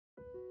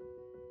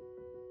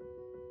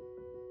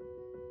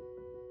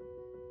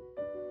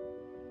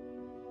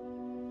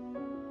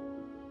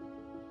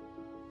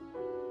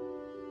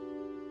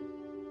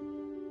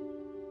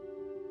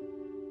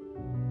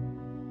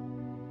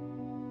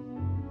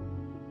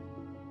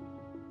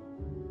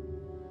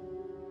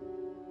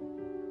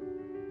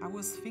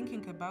was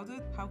thinking about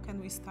it, how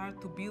can we start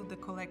to build the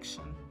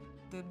collection?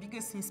 The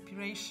biggest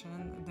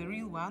inspiration, the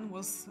real one,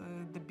 was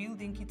the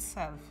building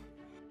itself.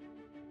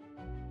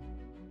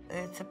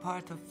 It's a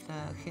part of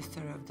the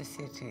history of the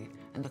city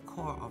and the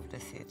core of the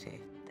city.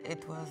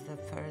 It was the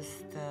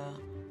first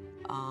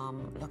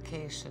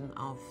location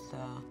of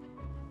the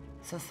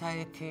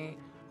Society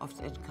of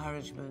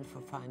Encouragement for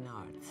Fine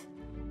Arts.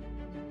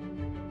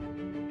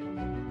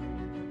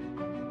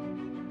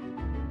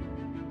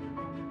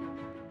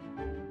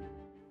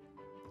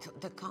 So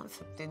the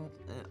concept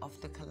of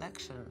the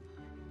collection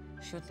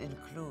should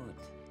include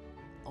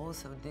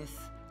also this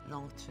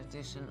long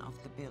tradition of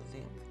the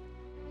building.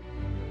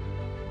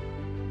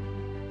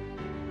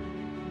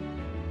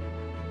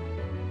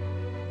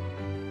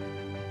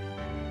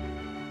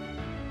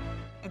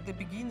 At the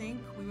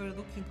beginning, we were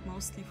looking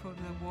mostly for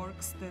the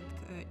works that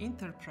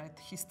interpret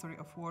history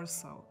of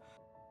Warsaw.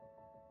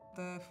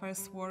 The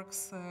first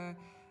works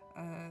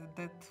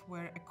that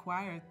were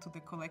acquired to the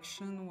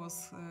collection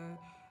was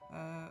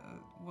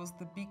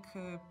the big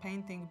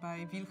painting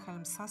by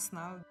Wilhelm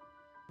Sasnal.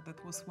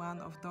 That was one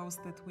of those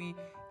that we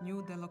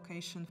knew the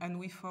location, and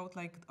we thought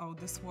like, oh,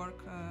 this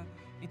work,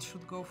 it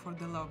should go for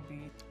the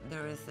lobby.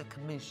 There is a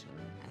commission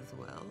as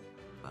well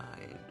by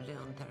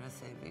Leon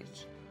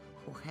Tarasevich,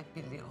 who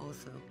happily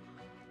also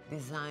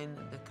designed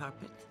the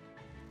carpet.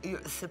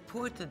 You're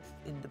supported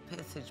in the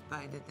passage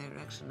by the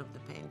direction of the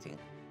painting.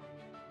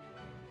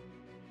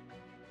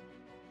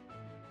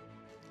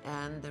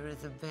 And there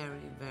is a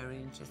very, very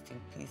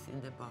interesting piece in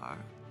the bar,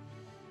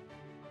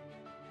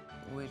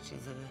 which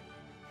is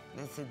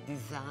it's a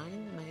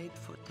design made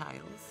for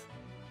tiles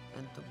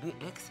and to be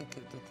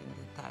executed in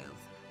the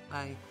tiles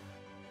by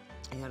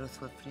Raffles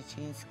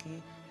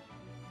Europejski.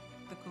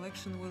 The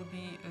collection will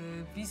be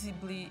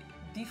visibly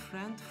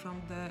different from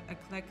the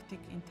eclectic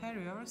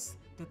interiors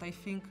that I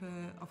think,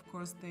 of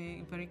course,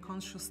 they very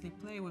consciously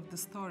play with the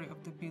story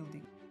of the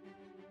building.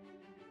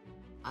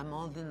 I'm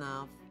old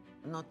enough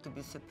not to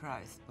be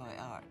surprised by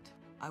art.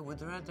 I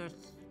would rather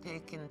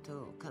take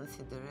into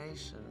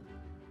consideration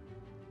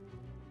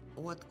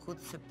what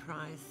could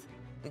surprise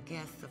the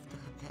guests of the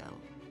hotel.